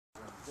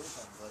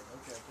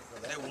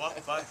They walk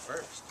by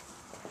first.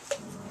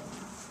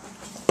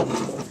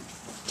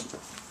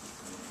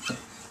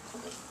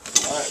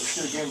 Alright, we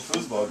should have game of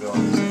foosball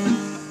going.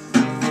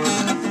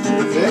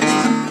 Fixed?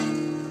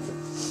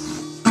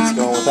 It's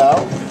going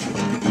without?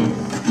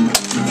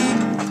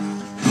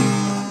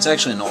 It's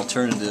actually an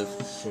alternative.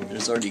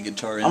 There's already a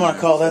guitar in I'm gonna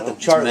call that the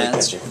Charlie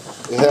master.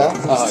 picture. Yeah?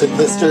 Just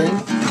this string?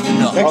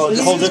 No. Oh, it's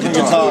a whole different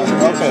guitar.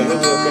 Okay.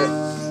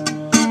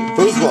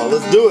 Foosball,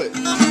 let's do it.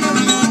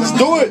 Let's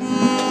do it!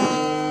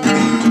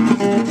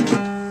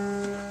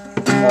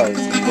 Oh,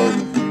 he's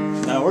exploding.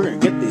 Now we're gonna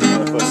get these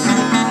motherfuckers.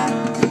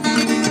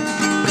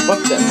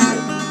 Fuck that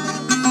shit.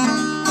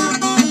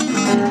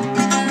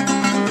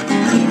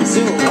 You can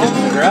see what we're doing in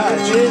the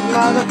garage. These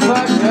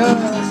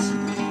motherfuckers,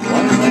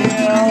 one way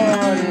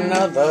or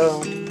another.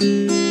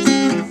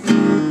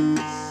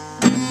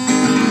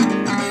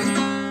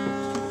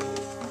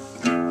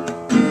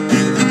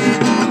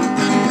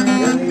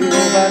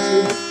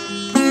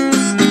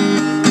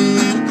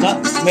 Not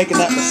making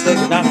that mistake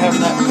of not having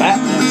that bat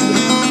next to me.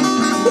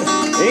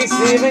 He's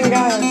even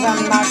guys,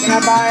 I'm not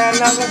gonna buy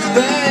another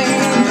thing.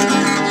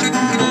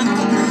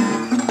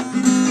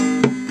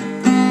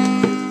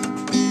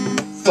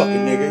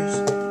 Fucking niggers.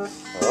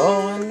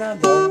 Oh,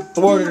 another.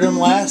 Thwarted them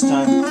last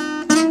time.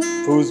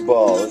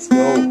 Foosball, let's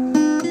go.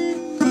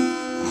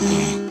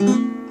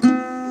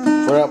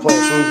 If we're not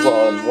playing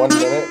foosball in 1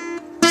 minute,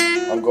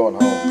 I'm going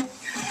home.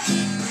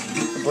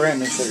 A brand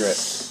new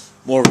cigarette.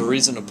 More of a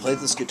reason to play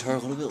this guitar a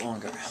little bit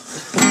longer.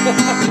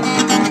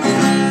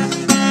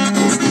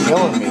 It's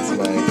killing me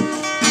tonight.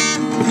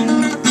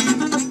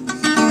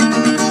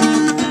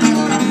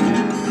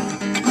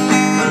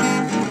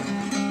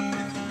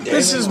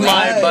 This is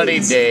my buddy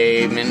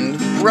Damond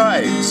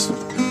Rydes.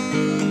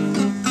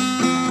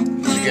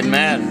 He's a good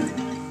man.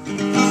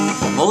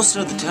 Most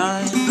of the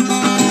time.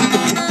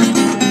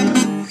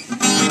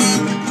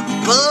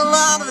 But a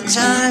lot of the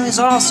time he's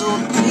also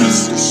a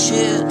piece of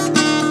shit.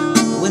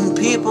 When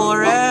people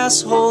are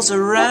assholes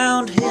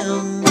around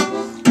him,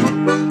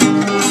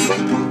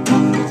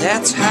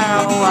 that's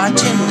how I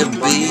tend to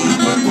be.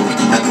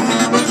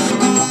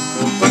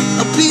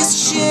 A piece of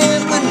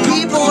shit when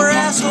people are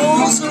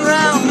assholes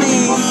around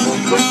me.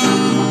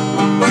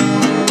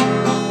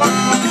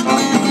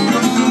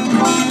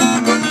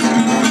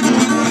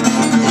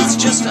 It's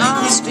just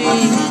honesty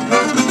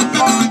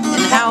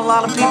and how a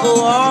lot of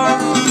people are.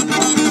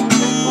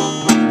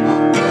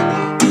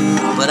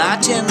 But I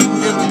tend to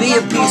be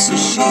a piece of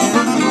shit.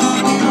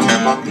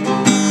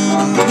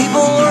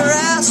 People are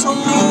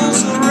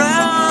assholes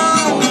around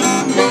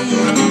me.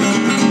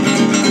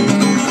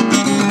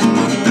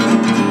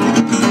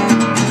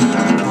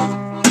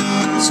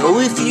 So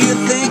if you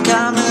think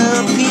I'm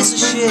a piece of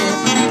shit,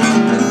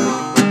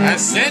 I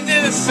said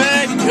to the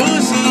fat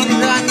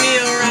goosies on me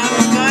around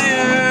the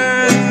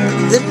fire,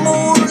 then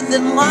more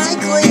than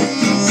likely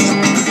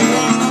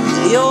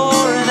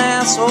you're an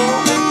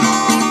asshole.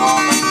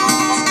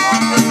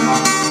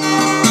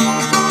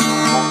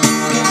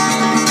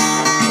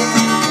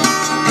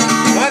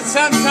 but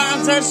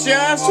sometimes that's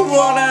just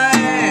what I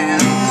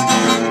am.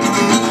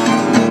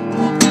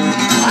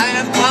 I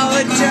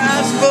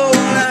apologize for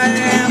what I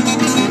am.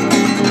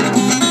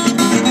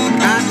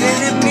 I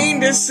didn't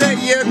mean to set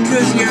your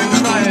cookie on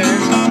fire.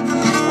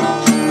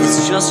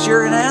 It's just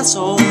you're an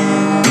asshole.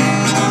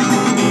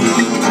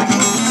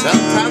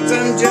 Sometimes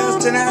I'm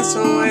just an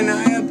asshole and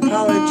I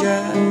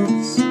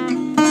apologize.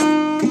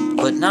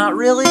 But not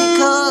really,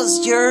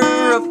 'cause you're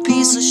a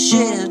piece of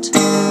shit.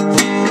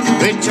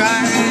 Which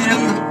I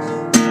am.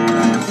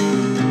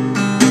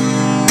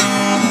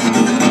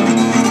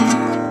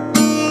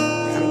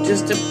 I'm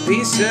just a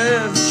piece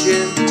of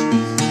shit.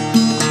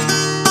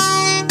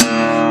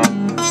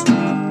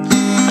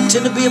 I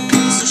tend to be a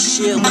piece of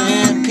shit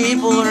when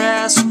people are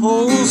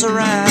assholes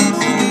around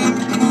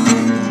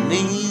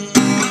me.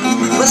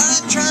 But I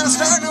ain't trying to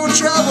start no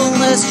trouble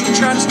unless you're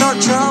trying to start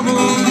trouble.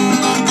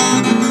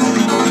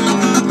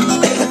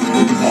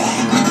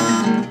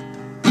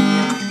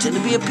 Tend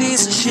to be a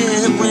piece of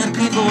shit when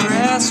people are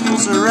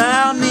assholes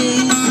around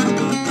me.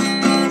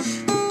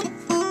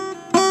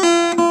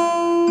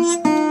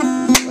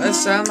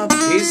 Unless I'm a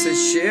piece of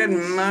shit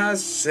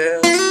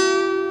myself.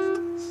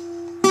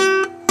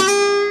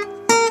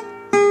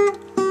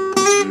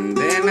 And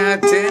then I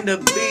tend to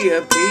be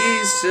a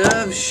piece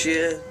of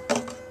shit.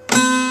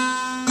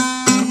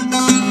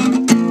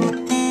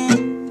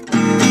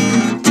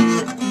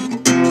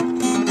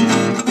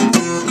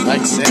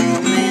 Like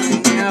 7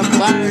 million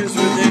fires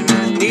within I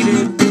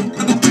needed.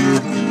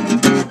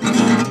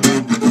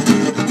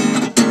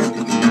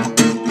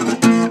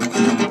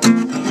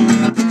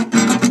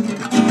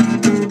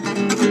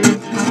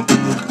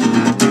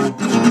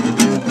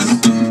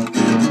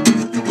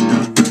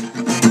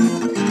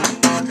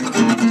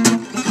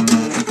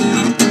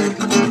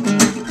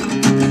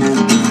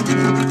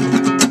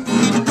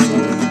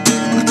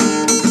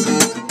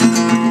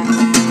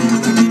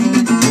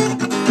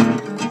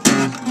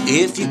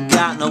 If you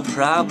got no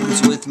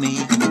problems with me,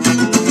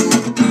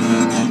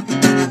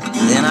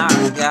 then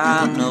I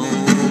got no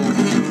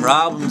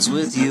problems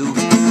with you.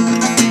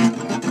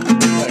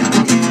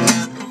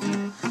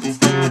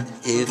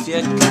 If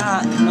you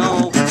got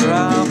no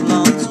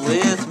problems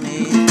with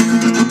me,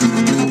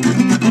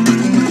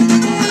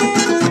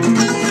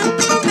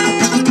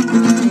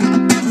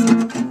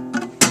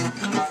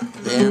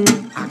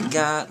 then I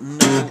got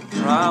no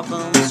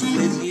problems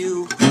with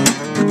you.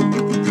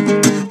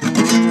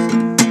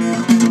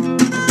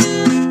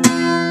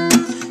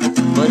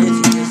 But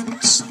if you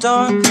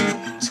start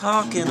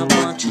talking a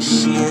bunch of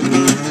shit,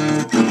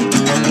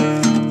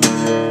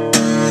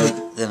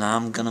 then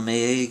I'm gonna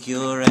make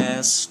your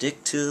ass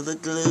stick to the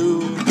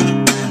glue.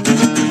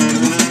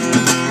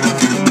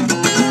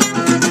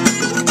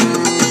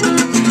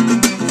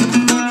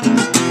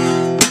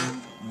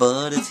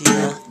 But if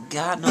you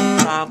got no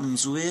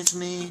problems with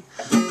me,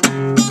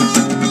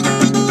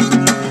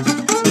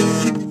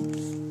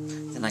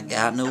 then I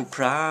got no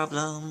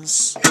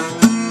problems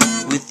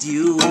with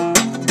you.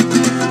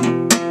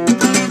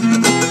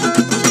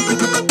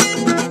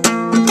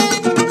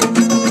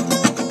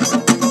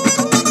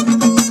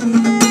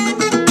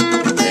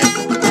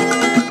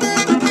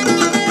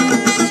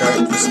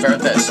 Start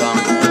that song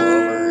all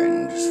over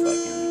and just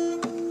fucking...